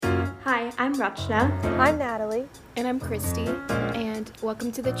Hi, I'm Rachna. I'm Natalie. And I'm Christy, and welcome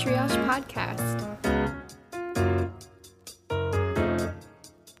to the Triage Podcast.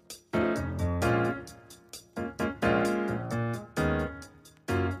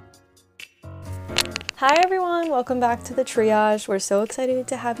 Hi everyone, welcome back to the Triage. We're so excited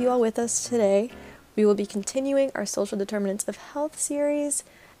to have you all with us today. We will be continuing our Social Determinants of Health series,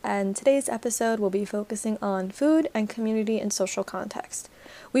 and today's episode will be focusing on food and community and social context.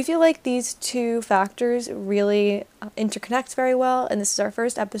 We feel like these two factors really interconnect very well, and this is our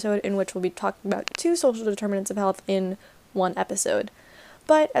first episode in which we'll be talking about two social determinants of health in one episode.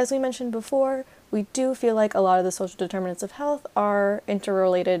 But as we mentioned before, we do feel like a lot of the social determinants of health are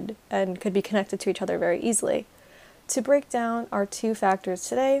interrelated and could be connected to each other very easily. To break down our two factors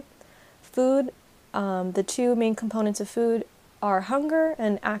today, food, the two main components of food are hunger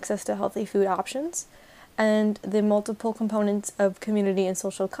and access to healthy food options, and the multiple components of community and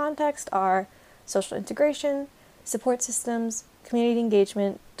social context are social integration, support systems, community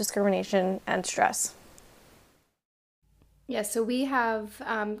engagement, discrimination, and stress. Yeah, so we have,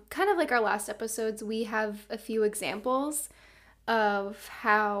 kind of like our last episodes, we have a few examples of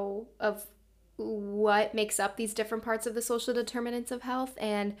what makes up these different parts of the social determinants of health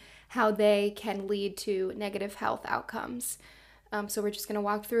and how they can lead to negative health outcomes. So we're just going to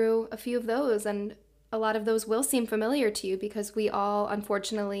walk through a few of those, and a lot of those will seem familiar to you because we all,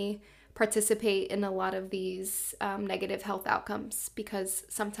 unfortunately, participate in a lot of these negative health outcomes because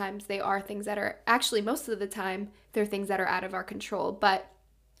sometimes they are things that are actually, most of the time, they're things that are out of our control. But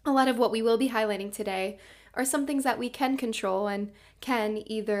a lot of what we will be highlighting today are some things that we can control and can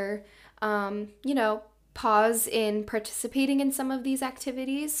either, pause in participating in some of these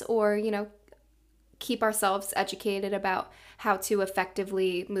activities or, keep ourselves educated about how to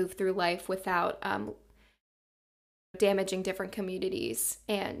effectively move through life without damaging different communities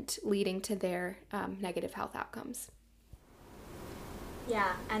and leading to their negative health outcomes.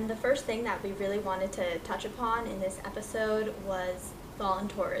 Yeah, and the first thing that we really wanted to touch upon in this episode was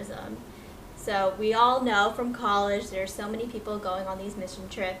volunteerism. So we all know from college there's so many people going on these mission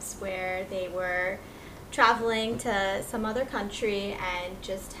trips where they were traveling to some other country and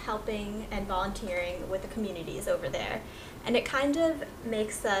just helping and volunteering with the communities over there. And it kind of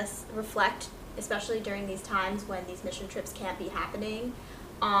makes us reflect, especially during these times when these mission trips can't be happening,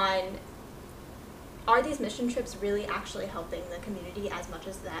 on are these mission trips really actually helping the community as much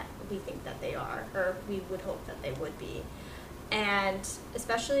as that we think that they are, or we would hope that they would be. And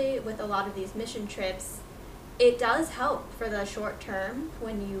especially with a lot of these mission trips, it does help for the short term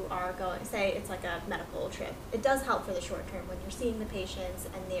when you are going, say it's like a medical trip. It does help for the short term when you're seeing the patients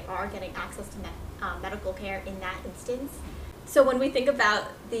and they are getting access to medical care in that instance. So when we think about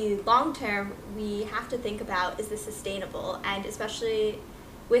the long term, we have to think about, is this sustainable? And especially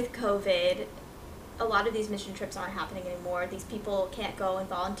with COVID, a lot of these mission trips aren't happening anymore. These people can't go and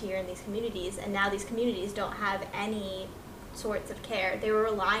volunteer in these communities, and now these communities don't have any sorts of care. They were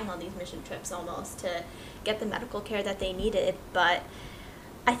relying on these mission trips almost to get the medical care that they needed, but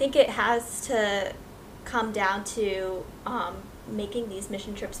I think it has to come down to making these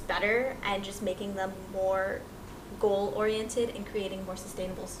mission trips better and just making them more goal-oriented and creating more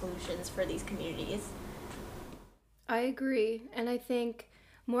sustainable solutions for these communities. I agree, and I think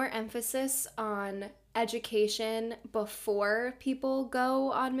more emphasis on education before people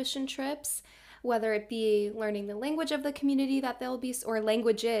go on mission trips, whether it be learning the language of the community that they'll be, or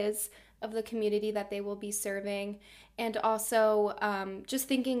languages of the community that they will be serving, and also just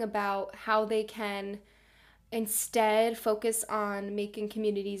thinking about how they can instead focus on making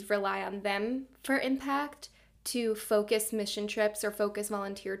communities rely on them for impact, to focus mission trips or focus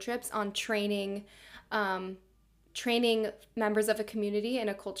volunteer trips on training members of a community in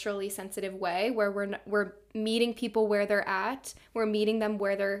a culturally sensitive way, where we're meeting people where they're at, we're meeting them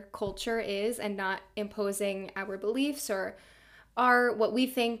where their culture is, and not imposing our beliefs or what we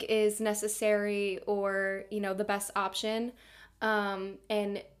think is necessary or the best option,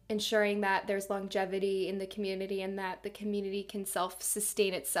 and ensuring that there's longevity in the community and that the community can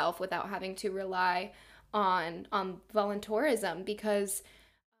self-sustain itself without having to rely on volunteerism. Because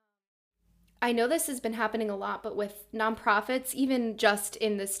I know this has been happening a lot, but with nonprofits, even just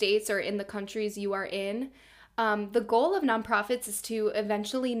in the States or in the countries you are in, the goal of nonprofits is to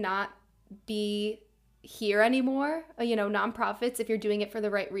eventually not be here anymore. Nonprofits, if you're doing it for the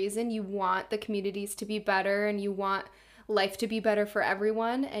right reason, you want the communities to be better and you want life to be better for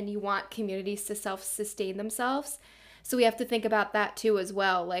everyone and you want communities to self-sustain themselves. So we have to think about that too as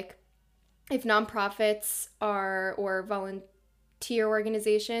well. Like, if nonprofits or volunteer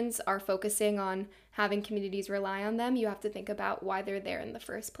organizations are focusing on having communities rely on them, you have to think about why they're there in the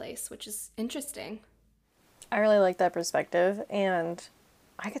first place, which is interesting. I really like that perspective, and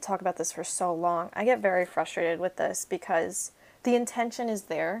I could talk about this for so long. I get very frustrated with this because the intention is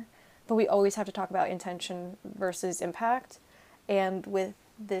there, but we always have to talk about intention versus impact. And with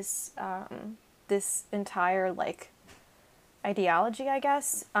this this entire like ideology, I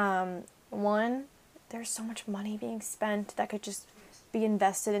guess, one, there's so much money being spent that could just be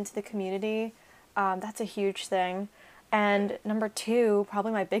invested into the community. That's a huge thing. And number two,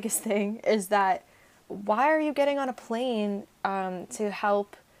 probably my biggest thing, is that why are you getting on a plane to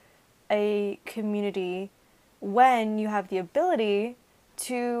help a community when you have the ability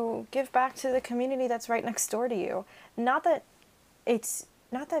to give back to the community that's right next door to you? Not that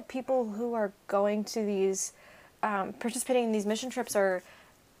people who are going to these, participating in these mission trips are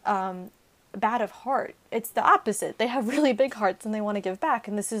bad of heart. It's the opposite. They have really big hearts and they want to give back,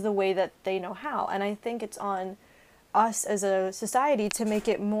 and this is the way that they know how. And I think it's on us as a society to make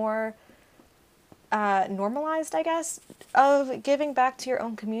it more normalized, I guess, of giving back to your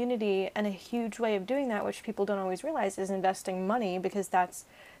own community. And a huge way of doing that, which people don't always realize, is investing money, because that's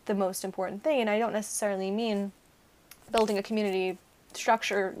the most important thing. And I don't necessarily mean building a community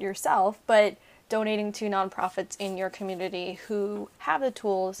structure yourself, but donating to nonprofits in your community who have the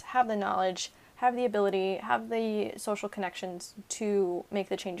tools, have the knowledge, have the ability, have the social connections to make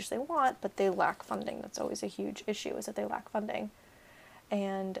the changes they want, but they lack funding. That's always a huge issue, is that they lack funding.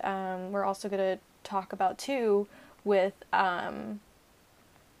 And we're also going to talk about, too, with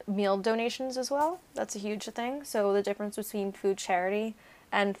meal donations as well. That's a huge thing. So the difference between food charity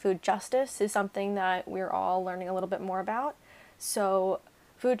and food justice is something that we're all learning a little bit more about. So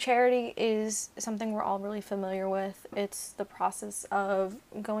food charity is something we're all really familiar with. It's the process of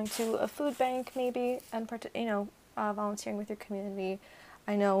going to a food bank, maybe, and volunteering with your community.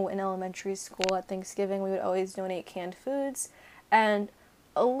 I know in elementary school at Thanksgiving we would always donate canned foods, and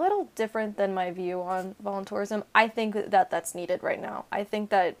a little different than my view on volunteerism, I think that that's needed right now. I think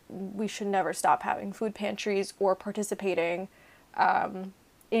that we should never stop having food pantries or participating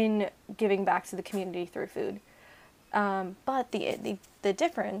in giving back to the community through food. But the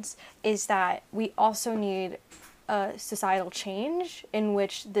difference is that we also need a societal change in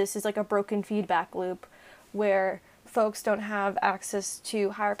which this is like a broken feedback loop where folks don't have access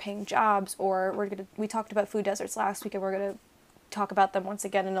to higher paying jobs, or we talked about food deserts last week and we're going to talk about them once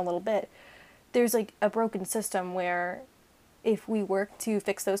again in a little bit. There's like a broken system where if we work to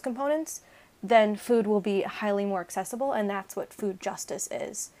fix those components, then food will be highly more accessible, and that's what food justice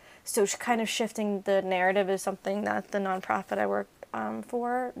is. So kind of shifting the narrative is something that the nonprofit I work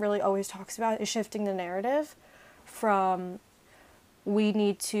for really always talks about, is shifting the narrative from we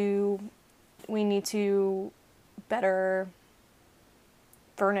need to better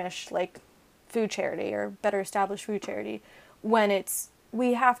furnish like food charity or better establish food charity, when it's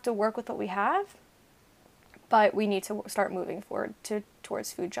we have to work with what we have, but we need to start moving forward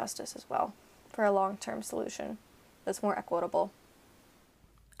towards food justice as well for a long-term solution that's more equitable.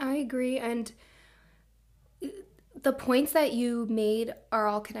 I agree, and the points that you made are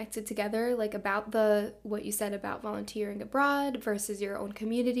all connected together, like about what you said about volunteering abroad versus your own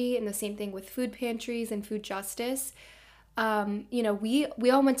community, and the same thing with food pantries and food justice.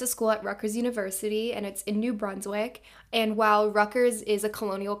 We all went to school at Rutgers University, and it's in New Brunswick. And while Rutgers is a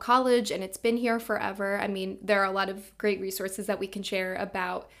colonial college and it's been here forever, I mean, there are a lot of great resources that we can share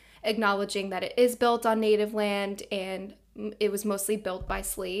about acknowledging that it is built on native land and it was mostly built by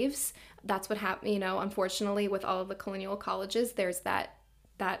slaves. That's what happened, unfortunately, with all of the colonial colleges. There's that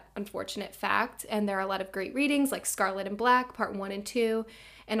unfortunate fact. And there are a lot of great readings like Scarlet and Black, part 1 and 2.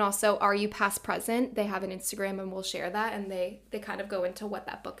 And also Are You Past Present? They have an Instagram and we'll share that. And they kind of go into what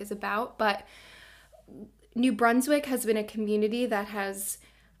that book is about. But New Brunswick has been a community that has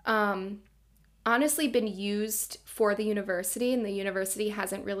honestly been used for the university, and the university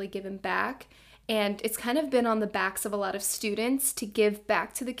hasn't really given back. And it's kind of been on the backs of a lot of students to give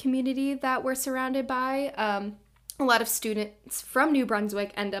back to the community that we're surrounded by. A lot of students from New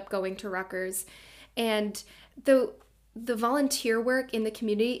Brunswick end up going to Rutgers. And the volunteer work in the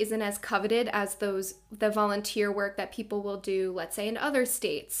community isn't as coveted as the volunteer work that people will do, let's say, in other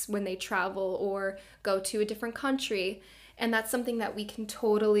states when they travel or go to a different country. And that's something that we can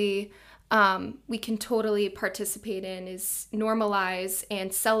totally participate in, is normalize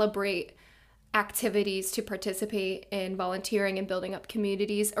and celebrate activities to participate in volunteering and building up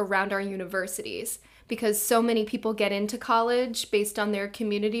communities around our universities, because so many people get into college based on their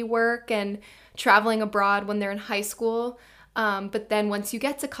community work and traveling abroad when they're in high school. But then once you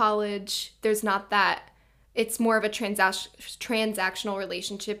get to college, there's not that it's more of a transactional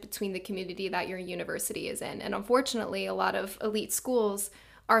relationship between the community that your university is in. And unfortunately, a lot of elite schools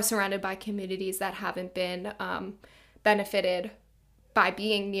are surrounded by communities that haven't been benefited by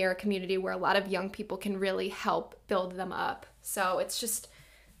being near a community where a lot of young people can really help build them up. So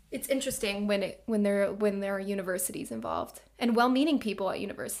it's interesting when there are universities involved and well-meaning people at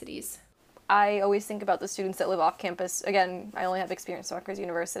universities. I always think about the students that live off campus. Again, I only have experience at Rutgers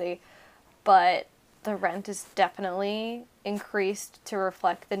University, but the rent is definitely increased to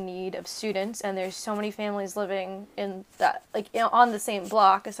reflect the need of students, and there's so many families living in that, like, you know, on the same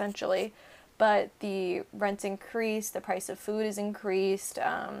block essentially, but the rent's increased, the price of food is increased.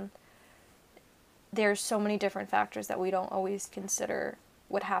 There's so many different factors that we don't always consider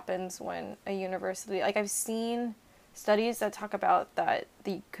what happens when a university, like, I've seen studies that talk about that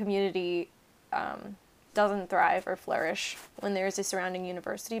the community doesn't thrive or flourish when there's a surrounding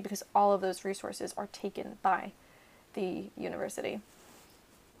university because all of those resources are taken by the university.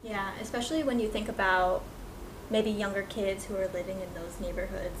 Yeah, especially when you think about maybe younger kids who are living in those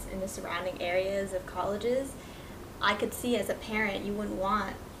neighborhoods in the surrounding areas of colleges. I could see as a parent, you wouldn't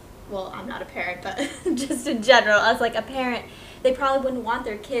want, well, I'm not a parent, but just in general, as like a parent, they probably wouldn't want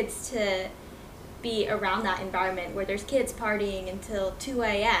their kids to be around that environment where there's kids partying until 2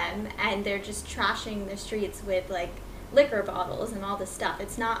 a.m. and they're just trashing the streets with like liquor bottles and all this stuff.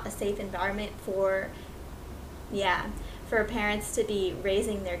 It's not a safe environment for parents to be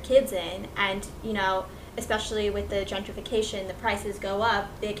raising their kids in. And, you know, especially with the gentrification, the prices go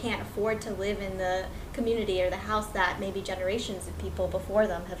up. They can't afford to live in the community or the house that maybe generations of people before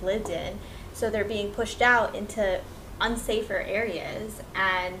them have lived in. So they're being pushed out into unsafer areas,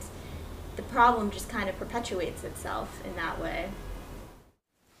 and the problem just kind of perpetuates itself in that way.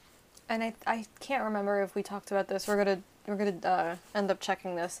 And I can't remember if we talked about this. We're gonna end up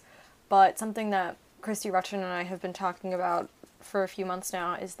checking this, but something that Christy Rutchin and I have been talking about for a few months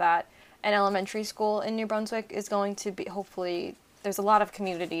now is that an elementary school in New Brunswick is going to be, hopefully, there's a lot of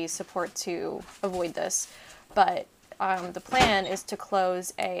community support to avoid this, but the plan is to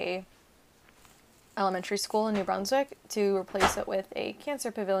close a elementary school in New Brunswick to replace it with a cancer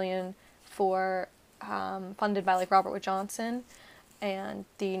pavilion for funded by like Robert Wood Johnson and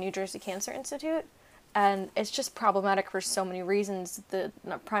the New Jersey Cancer Institute. And it's just problematic for so many reasons, the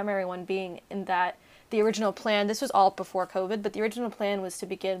primary one being in that the original plan, this was all before COVID, but the original plan was to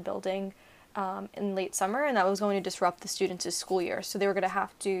begin building in late summer, and that was going to disrupt the students' school year. So they were going to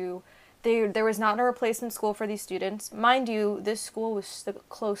have to, there was not a replacement school for these students. Mind you, this school was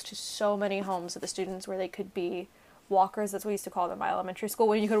close to so many homes of the students where they could be walkers. That's what we used to call them, my elementary school,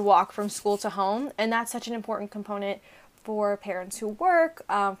 when you could walk from school to home. And that's such an important component for parents who work,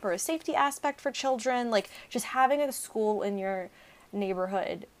 for a safety aspect for children. Like, just having a school in your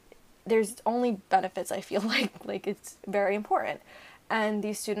neighborhood, there's only benefits, I feel like it's very important. And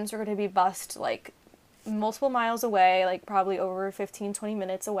these students are going to be bused like multiple miles away, like probably over 15-20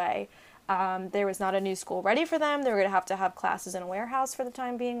 minutes away. There was not a new school ready for them. They were going to have classes in a warehouse for the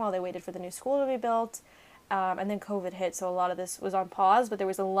time being while they waited for the new school to be built. And then COVID hit, so a lot of this was on pause, but there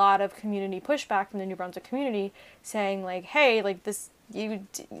was a lot of community pushback from the New Brunswick community saying, like, hey, like,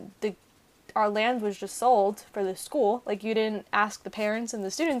 our land was just sold for the school. Like, you didn't ask the parents and the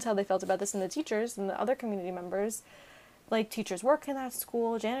students how they felt about this, and the teachers and the other community members. Like, teachers work in that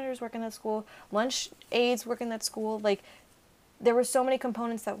school, janitors work in that school, lunch aides work in that school. Like, there were so many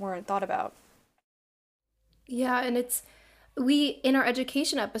components that weren't thought about. Yeah, and in our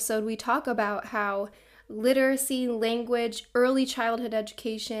education episode, we talk about how literacy, language, early childhood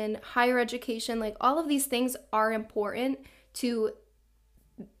education, higher education, like all of these things are important to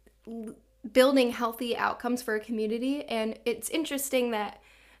building healthy outcomes for a community. And it's interesting that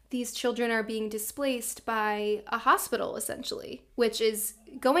these children are being displaced by a hospital, essentially, which is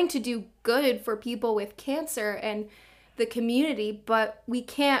going to do good for people with cancer and the community, but we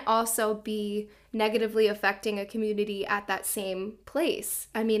can't also be negatively affecting a community at that same place.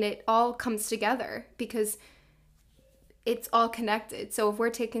 I mean, it all comes together because it's all connected. So if we're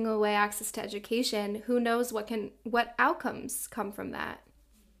taking away access to education, who knows what outcomes come from that?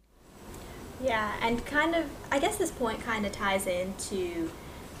 Yeah, and kind of, I guess this point kind of ties into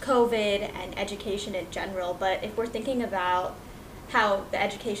COVID and education in general, but if we're thinking about how the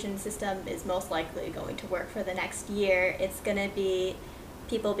education system is most likely going to work for the next year, it's going to be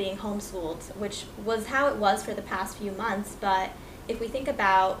people being homeschooled, which was how it was for the past few months. But if we think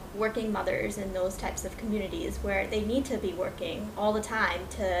about working mothers in those types of communities where they need to be working all the time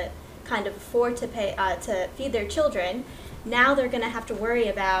to kind of afford to pay to feed their children, now they're going to have to worry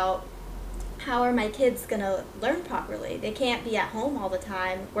about how are my kids going to learn properly? They can't be at home all the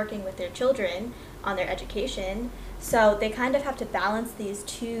time working with their children on their education. So they kind of have to balance these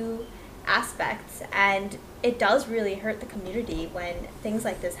two aspects, and it does really hurt the community when things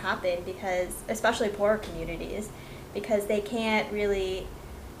like this happen, because especially poorer communities, because they can't really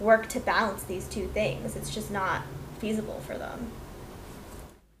work to balance these two things. It's just not feasible for them.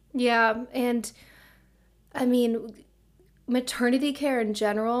 Yeah, and I mean, maternity care in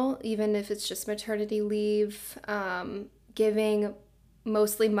general, even if it's just maternity leave, giving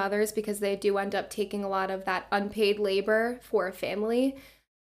mostly mothers, because they do end up taking a lot of that unpaid labor for a family,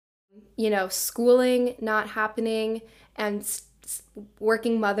 schooling not happening, and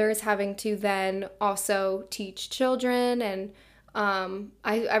working mothers having to then also teach children. And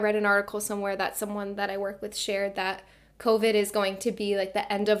I read an article somewhere that someone that I work with shared that COVID is going to be like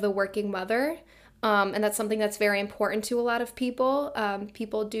the end of the working mother. And that's something that's very important to a lot of people.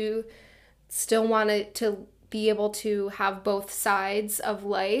 People do still want to be able to have both sides of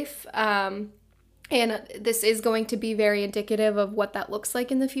life. And this is going to be very indicative of what that looks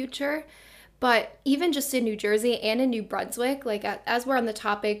like in the future. But even just in New Jersey and in New Brunswick, like as we're on the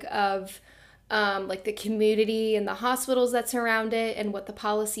topic of like the community and the hospitals that surround it and what the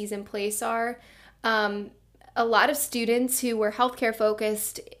policies in place are, a lot of students who were healthcare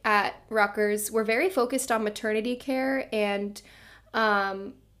focused at Rutgers were very focused on maternity care and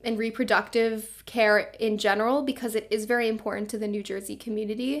reproductive care in general, because it is very important to the New Jersey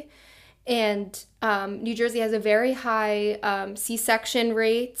community. And New Jersey has a very high C-section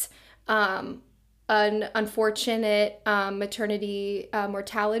rate, an unfortunate maternity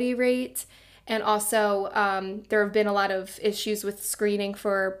mortality rate, and also there have been a lot of issues with screening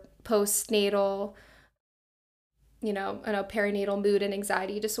for postnatal, perinatal mood and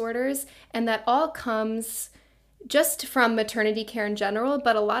anxiety disorders. And that all comes just from maternity care in general,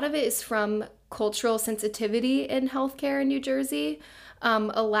 but a lot of it is from cultural sensitivity in healthcare in New Jersey,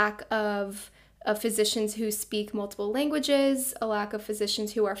 a lack of physicians who speak multiple languages, a lack of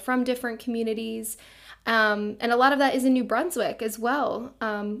physicians who are from different communities. And a lot of that is in New Brunswick as well,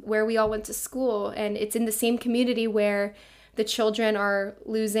 where we all went to school. And it's in the same community where the children are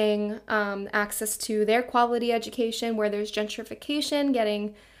losing access to their quality education, where there's gentrification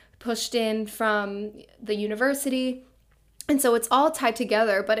getting pushed in from the university. And so it's all tied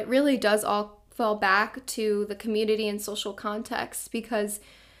together, but it really does all fall back to the community and social context, because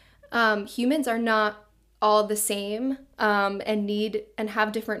humans are not all the same and need and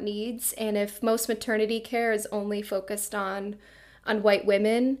have different needs. And if most maternity care is only focused on white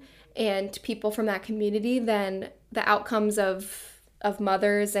women and people from that community, then the outcomes of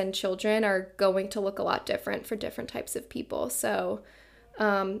mothers and children are going to look a lot different for different types of people. So,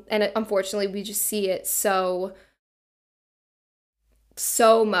 unfortunately, we just see it so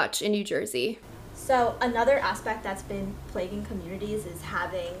much in New Jersey. So another aspect that's been plaguing communities is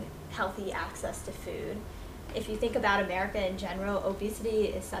having healthy access to food. If you think about America in general, obesity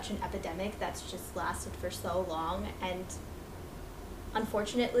is such an epidemic that's just lasted for so long, and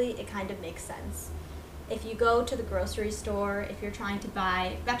unfortunately, it kind of makes sense. If you go to the grocery store, if you're trying to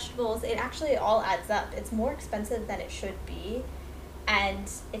buy vegetables, it actually all adds up. It's more expensive than it should be. And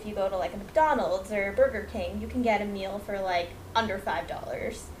if you go to like a McDonald's or Burger King, you can get a meal for like under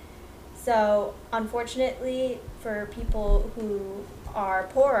 $5. So unfortunately, for people who are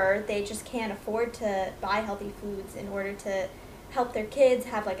poorer, they just can't afford to buy healthy foods in order to help their kids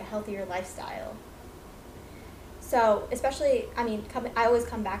have like a healthier lifestyle. So especially, I always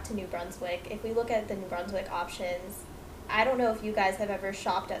come back to New Brunswick. If we look at the New Brunswick options, I don't know if you guys have ever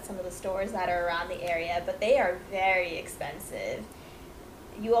shopped at some of the stores that are around the area, but they are very expensive.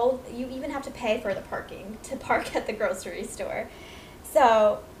 You even have to pay for the parking to park at the grocery store.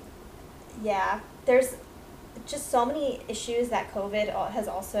 So, yeah, there's just so many issues that COVID has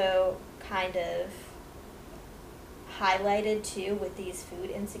also kind of highlighted too with these food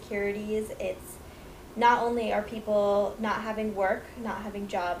insecurities. It's not only are people not having work, not having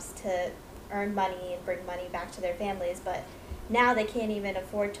jobs to earn money and bring money back to their families, but now they can't even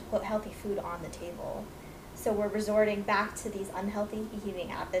afford to put healthy food on the table. So we're resorting back to these unhealthy eating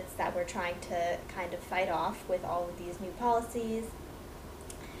habits that we're trying to kind of fight off with all of these new policies.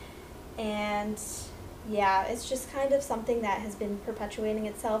 And yeah, it's just kind of something that has been perpetuating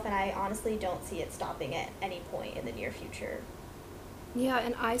itself, and I honestly don't see it stopping at any point in the near future. Yeah,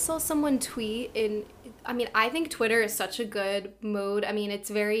 and I saw someone tweet I think Twitter is such a good mode.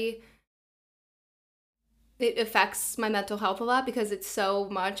 It affects my mental health a lot because it's so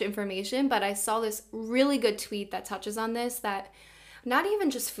much information, but I saw this really good tweet that touches on this, that not even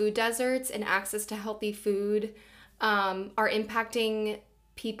just food deserts and access to healthy food are impacting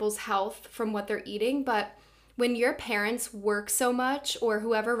people's health from what they're eating, but when your parents work so much, or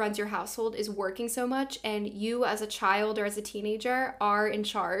whoever runs your household is working so much, and you as a child or as a teenager are in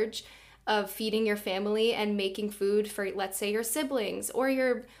charge of feeding your family and making food for, let's say, your siblings or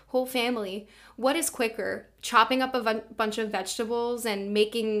your whole family, what is quicker? Chopping up a bunch of vegetables and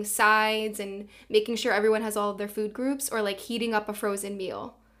making sides and making sure everyone has all of their food groups, or like heating up a frozen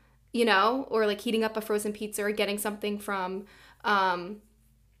meal, or like heating up a frozen pizza or getting something from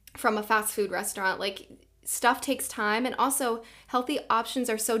a fast food restaurant. Like, stuff takes time, and also healthy options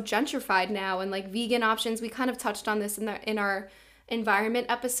are so gentrified now, and like vegan options, we kind of touched on this in our environment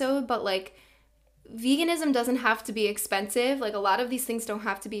episode, but like veganism doesn't have to be expensive. Like, a lot of these things don't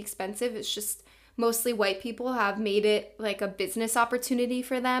have to be expensive. It's just mostly white people have made it like a business opportunity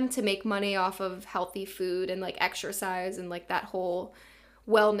for them to make money off of healthy food and like exercise and like that whole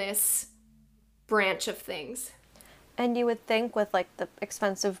wellness branch of things. And you would think with like the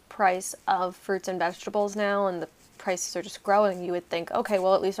expensive price of fruits and vegetables now, and the prices are just growing, you would think, okay,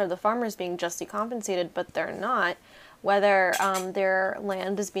 well, at least are the farmers being justly compensated, but they're not. Whether their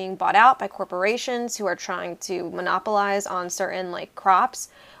land is being bought out by corporations who are trying to monopolize on certain like crops,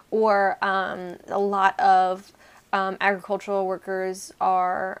 or a lot of agricultural workers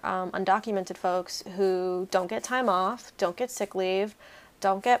are undocumented folks who don't get time off, don't get sick leave,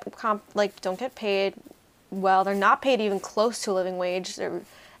 don't get paid well. They're not paid even close to a living wage.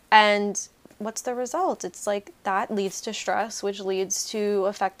 And what's the result? It's like that leads to stress, which leads to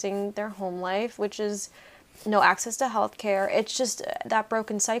affecting their home life, which is no access to health care. It's just that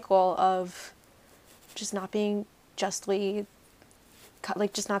broken cycle of just not being justly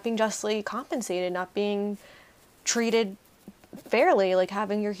compensated, not being treated fairly, like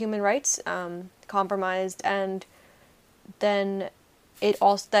having your human rights compromised. And then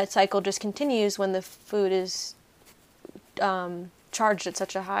that cycle just continues when the food is charged at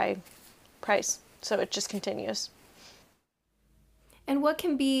such a high price. So it just continues. And what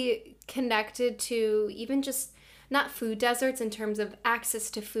can be connected to even just not food deserts in terms of access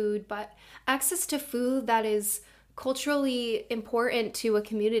to food, but access to food that is culturally important to a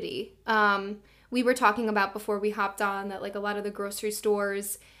community. We were talking about before we hopped on that like a lot of the grocery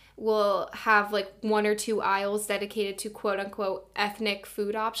stores will have like one or two aisles dedicated to quote unquote ethnic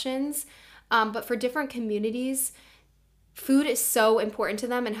food options. But for different communities, food is so important to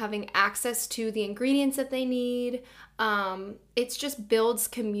them, and having access to the ingredients that they need, it just builds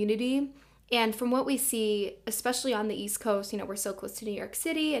community. And from what we see, especially on the East Coast, we're so close to New York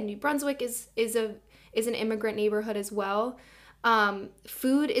City, and New Brunswick is an immigrant neighborhood as well.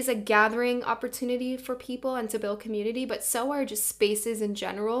 Food is a gathering opportunity for people and to build community, but so are just spaces in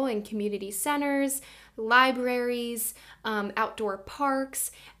general, and community centers, libraries, outdoor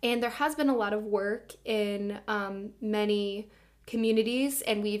parks. And there has been a lot of work in many communities,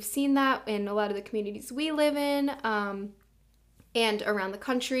 and we've seen that in a lot of the communities we live in and around the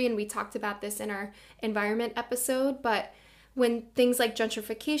country. And we talked about this in our environment episode, but when things like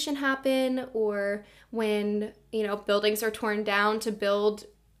gentrification happen, or when buildings are torn down to build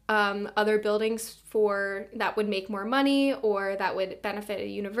other buildings that would make more money or that would benefit a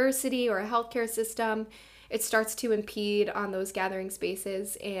university or a healthcare system, it starts to impede on those gathering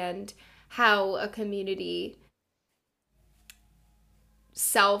spaces and how a community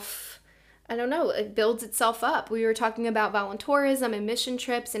it builds itself up. We were talking about voluntourism and mission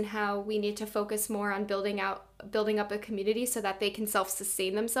trips, and how we need to focus more on building up a community so that they can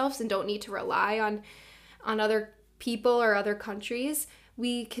self-sustain themselves and don't need to rely on other people or other countries.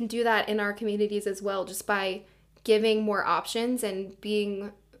 We can do that in our communities as well, just by giving more options and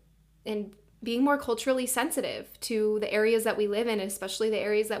being more culturally sensitive to the areas that we live in, especially the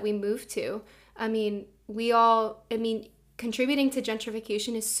areas that we move to. Contributing to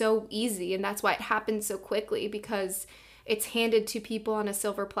gentrification is so easy, and that's why it happens so quickly, because it's handed to people on a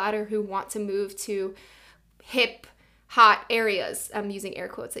silver platter who want to move to hip, hot areas. I'm using air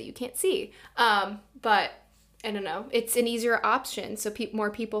quotes that you can't see. But I don't know, it's an easier option. So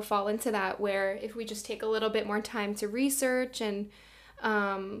more people fall into that, where if we just take a little bit more time to research and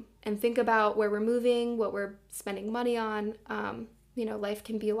think about where we're moving, what we're spending money on, life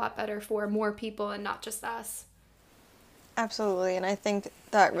can be a lot better for more people and not just us. Absolutely, and I think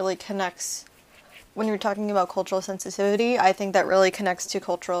that really connects, when you're talking about cultural sensitivity, I think that really connects to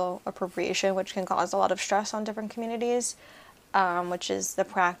cultural appropriation, which can cause a lot of stress on different communities, which is the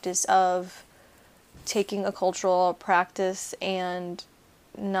practice of taking a cultural practice and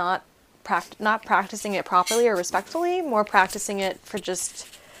not practicing it properly or respectfully, more practicing it for just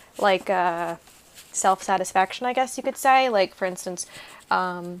like self-satisfaction, I guess you could say. Like, for instance,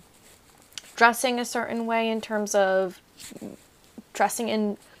 dressing a certain way in terms of dressing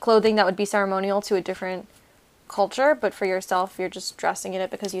in clothing that would be ceremonial to a different culture, but for yourself, you're just dressing in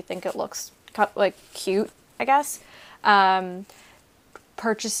it because you think it looks like cute, I guess.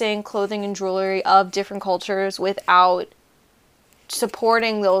 Purchasing clothing and jewelry of different cultures without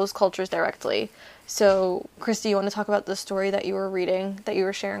supporting those cultures directly. So, Christy, you want to talk about the story that you were reading, that you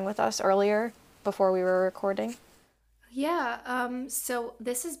were sharing with us earlier before we were recording? Yeah, so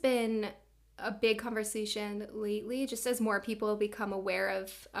this has been a big conversation lately, just as more people become aware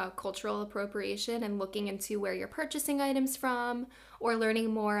of cultural appropriation and looking into where you're purchasing items from or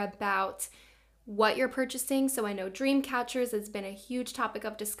learning more about what you're purchasing. So I know dream catchers has been a huge topic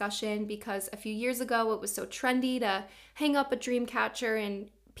of discussion because a few years ago it was so trendy to hang up a dream catcher, and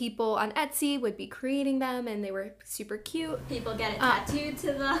people on Etsy would be creating them and they were super cute. People get it tattooed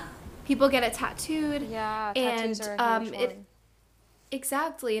to the... People get it tattooed. Yeah, tattoos are a huge one.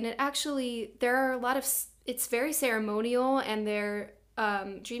 Exactly, and it actually, there are a lot of, it's very ceremonial, and their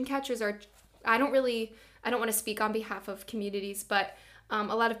dream catchers are, I don't want to speak on behalf of communities, but a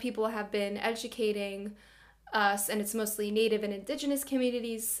lot of people have been educating us, and it's mostly Native and Indigenous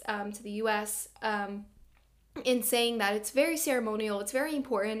communities to the U.S., in saying that it's very ceremonial, it's very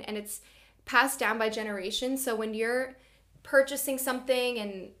important, and it's passed down by generations. So when you're purchasing something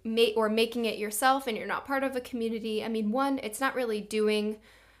and making it yourself and you're not part of a community, I mean, one, it's not really doing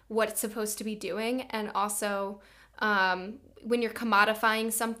what it's supposed to be doing, and also when you're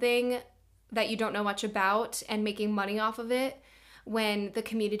commodifying something that you don't know much about and making money off of it, when the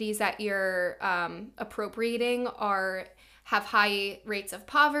communities that you're appropriating have high rates of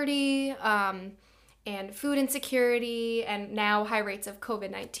poverty and food insecurity, and now high rates of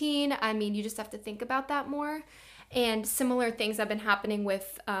COVID-19, I mean, you just have to think about that more. And similar things have been happening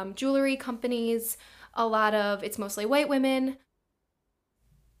with jewelry companies. It's mostly white women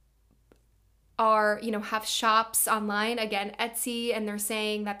have shops online, again, Etsy, and they're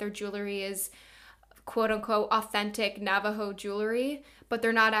saying that their jewelry is quote unquote authentic Navajo jewelry, but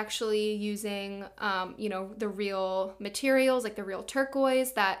they're not actually using, the real materials, like the real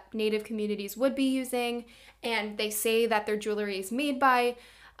turquoise that Native communities would be using. And they say that their jewelry is made by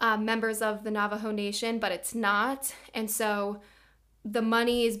members of the Navajo Nation, but it's not. And so the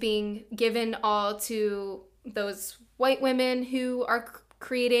money is being given all to those white women who are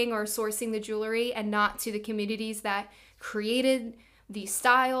creating or sourcing the jewelry, and not to the communities that created the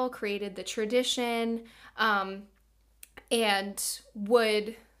style, created the tradition, and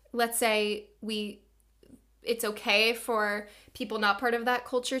would, let's say, it's okay for people not part of that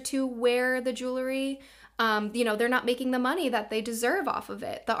culture to wear the jewelry. They're not making the money that they deserve off of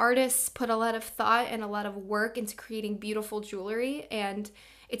it. The artists put a lot of thought and a lot of work into creating beautiful jewelry, and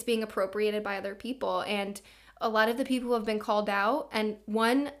it's being appropriated by other people. And a lot of the people who have been called out, and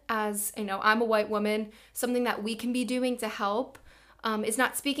one, as you know, I'm a white woman, something that we can be doing to help is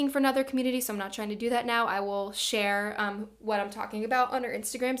not speaking for another community, so I'm not trying to do that now. I will share what I'm talking about on our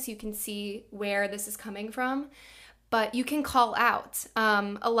Instagram so you can see where this is coming from. But you can call out.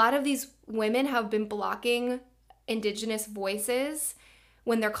 A lot of these women have been blocking Indigenous voices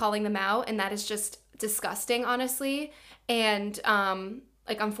when they're calling them out, and that is just disgusting, honestly. And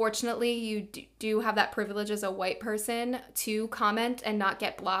unfortunately, you do have that privilege as a white person to comment and not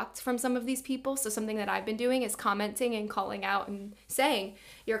get blocked from some of these people. So something that I've been doing is commenting and calling out and saying,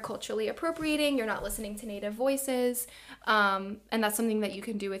 you're culturally appropriating, you're not listening to Native voices. And that's something that you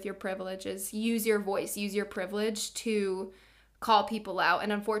can do with your privilege, is use your voice, use your privilege to call people out.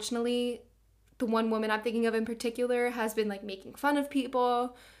 And unfortunately, the one woman I'm thinking of in particular has been making fun of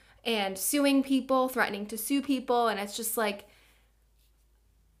people and suing people, threatening to sue people. And it's just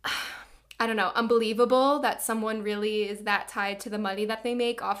I don't know, unbelievable that someone really is that tied to the money that they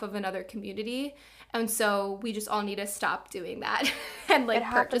make off of another community. And so we just all need to stop doing that and it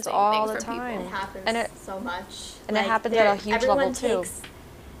happens all the time. It happens so much. And it happens at a huge level too. Everyone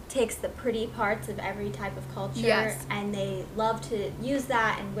takes the pretty parts of every type of culture, yes, and they love to use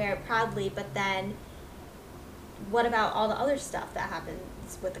that and wear it proudly, but then what about all the other stuff that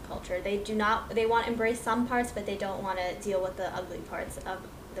happens with the culture? They want to embrace some parts, but they don't want to deal with the ugly parts of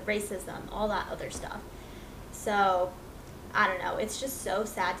the racism, all that other stuff. So, I don't know, it's just so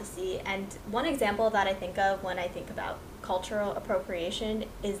sad to see. And one example that I think of when I think about cultural appropriation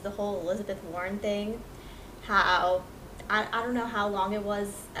is the whole Elizabeth Warren thing. How, I don't know how long it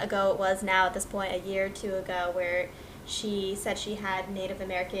was now at this point, a year or two ago, where she said she had Native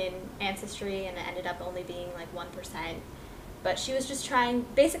American ancestry and it ended up only being 1%. But she was just trying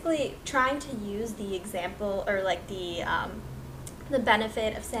to use the example, or the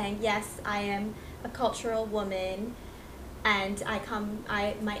benefit of saying, yes, I am a cultural woman, and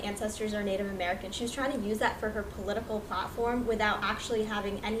my ancestors are Native American. She was trying to use that for her political platform without actually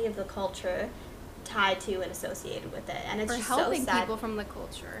having any of the culture tied to and associated with it. And it's just so sad. Or helping people from the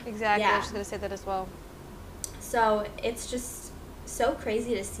culture. Exactly. I Yeah. was just going to say that as well. So it's just so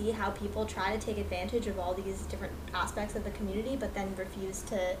crazy to see how people try to take advantage of all these different aspects of the community, but then refuse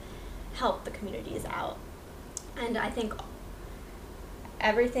to help the communities out. And I think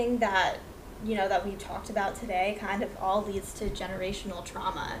everything that that we talked about today kind of all leads to generational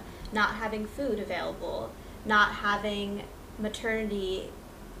trauma. Not having food available, not having maternity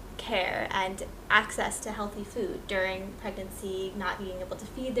care and access to healthy food during pregnancy, not being able to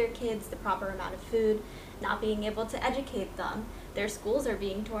feed their kids the proper amount of food, not being able to educate them. Their schools are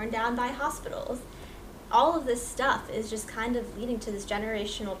being torn down by hospitals. All of this stuff is just kind of leading to this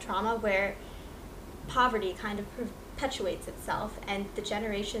generational trauma where poverty kind of perpetuates itself, and the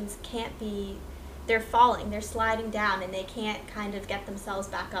generations they're falling, they're sliding down, and they can't kind of get themselves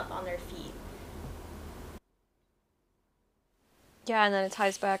back up on their feet. Yeah, and then it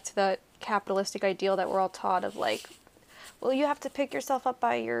ties back to that capitalistic ideal that we're all taught of, like, well, you have to pick yourself up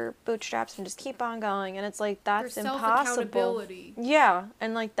by your bootstraps and just keep on going. And it's like, that's There's impossible. self-accountability. Yeah,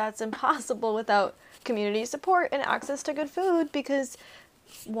 and like that's impossible without community support and access to good food, because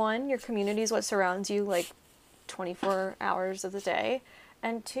one, your community is what surrounds you like 24 hours of the day.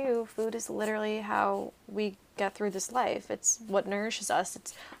 And two, food is literally how we get through this life. It's what nourishes us.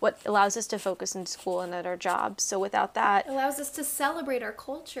 It's what allows us to focus in school and at our jobs. So without that, It allows us to celebrate our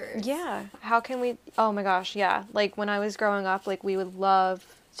culture. yeah, how can we, oh my gosh, yeah. Like when I was growing up, like we would love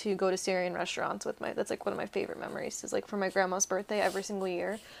to go to Syrian restaurants that's like one of my favorite memories, is like for my grandma's birthday every single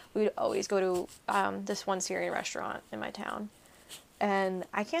year, we would always go to this one Syrian restaurant in my town. And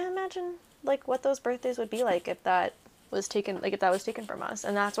I can't imagine like what those birthdays would be like if that was taken from us.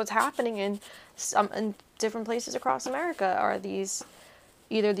 And that's what's happening in different places across America, are these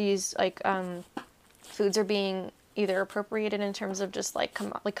like foods are being either appropriated in terms of just like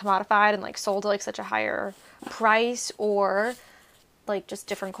commodified and like sold at like such a higher price, or like just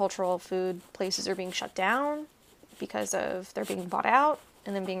different cultural food places are being shut down because of they're being bought out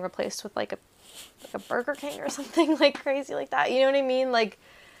and then being replaced with like a Burger King or something like crazy like that. You know what I mean? Like,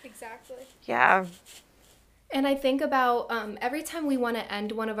 Exactly. yeah. And I think about every time we want to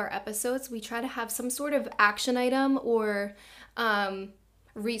end one of our episodes, we try to have some sort of action item or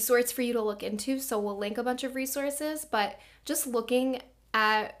resource for you to look into. So we'll link a bunch of resources, but just looking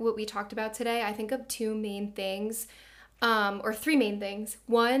at what we talked about today, I think of two main things, or three main things.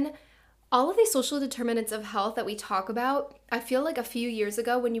 One, all of these social determinants of health that we talk about, I feel like a few years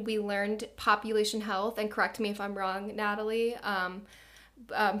ago when we learned population health, and correct me if I'm wrong, Natalie,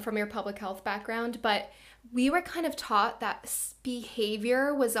 from your public health background, but we were kind of taught that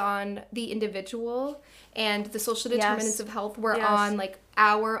behavior was on the individual and the social determinants of health were on like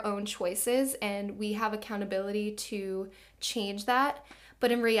our own choices, and we have accountability to change that.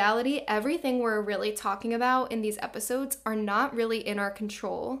 But in reality, everything we're really talking about in these episodes are not really in our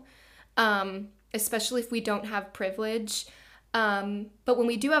control, especially if we don't have privilege. But when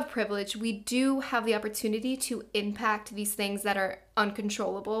we do have privilege, we do have the opportunity to impact these things that are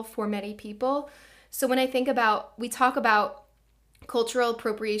uncontrollable for many people. So when I think about, we talk about cultural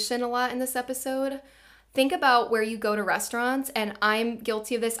appropriation a lot in this episode. Think about where you go to restaurants, and I'm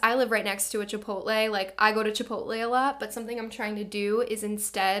guilty of this. I live right next to a Chipotle. Like, I go to Chipotle a lot, but something I'm trying to do is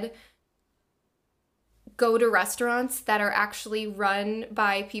instead go to restaurants that are actually run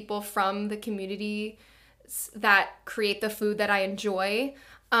by people from the community that create the food that I enjoy.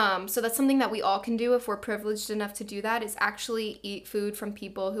 So that's something that we all can do if we're privileged enough to do that, is actually eat food from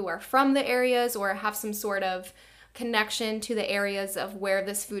people who are from the areas or have some sort of connection to the areas of where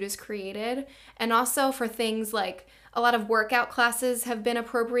this food is created. And also for things like a lot of workout classes have been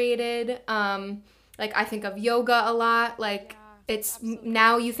appropriated. Like I think of yoga a lot. Like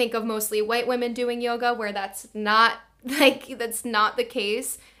now you think of mostly white women doing yoga, where that's not the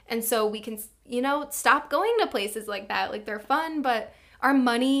case. And so we can, stop going to places like that. Like they're fun, but our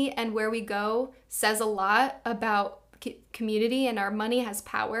money and where we go says a lot about community, and our money has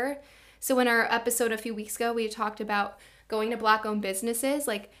power. So in our episode a few weeks ago, we talked about going to Black-owned businesses,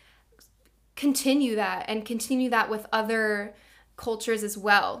 like continue that with other cultures as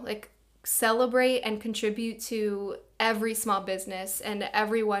well. Like celebrate and contribute to every small business and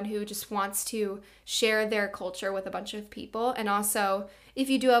everyone who just wants to share their culture with a bunch of people. And also, if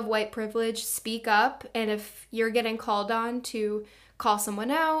you do have white privilege, speak up. And if you're getting called on to call someone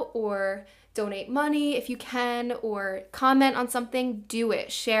out or donate money if you can, or comment on something, do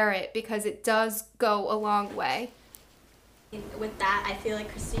it, share it, because it does go a long way. With that, I feel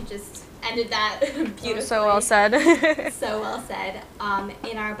like Christy just ended that beautifully. So well said. So well said.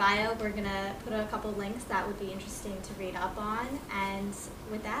 In our bio, we're going to put a couple links that would be interesting to read up on. And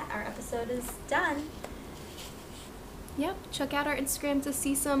with that, our episode is done. Yep, check out our Instagram to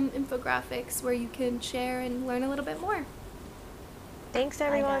see some infographics where you can share and learn a little bit more. Thanks, Bye,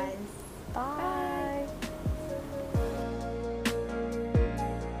 everyone. guys. Bye.